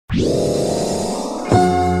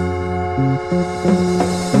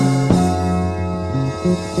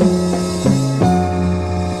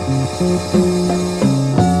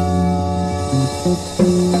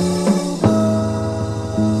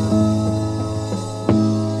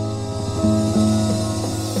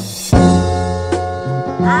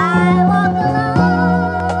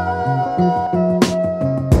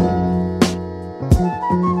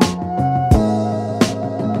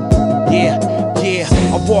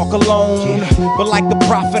Walk alone, but like the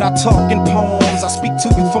prophet I talk in poems. I speak to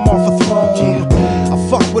you from off a throne. I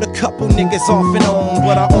fuck with a couple niggas off and on,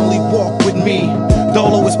 but I only walk with me.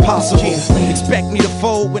 Dolo is possible. Expect me to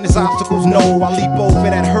fold when there's obstacles. No, I leap over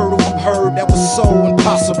that hurdle you heard that was so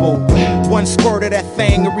impossible. One squirt of that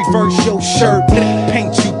thing and reverse your shirt.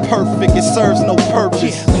 Paint you perfect, it serves no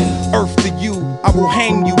purpose. Earth to you, I will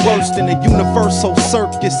hang you worse than a universal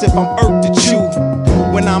circus if I'm earthed at you.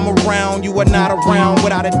 When I'm around, you are not around.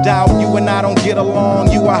 Without a doubt, you and I don't get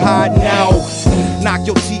along. You are hiding out. Knock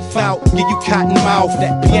your teeth out, give you cotton mouth.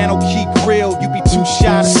 That piano key grill, you be too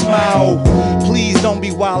shy to smile. Please don't be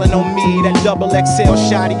wildin' on me. That double XL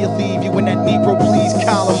shotty will leave you in that Negro please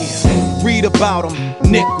column. Read about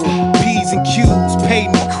them, nickel, P's and Q's, pay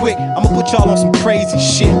me quick. I'ma put y'all on some crazy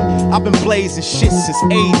shit. I've been blazing shit since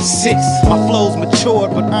age 6. My flow's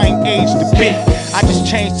matured, but I ain't aged a bit. I just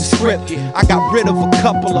changed the script. I got rid of a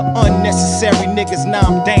couple of unnecessary niggas, now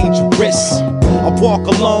I'm dangerous. I walk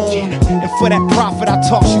alone, and for that prophet I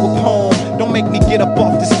toss you a poem. Don't make me get up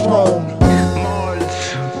off this throne.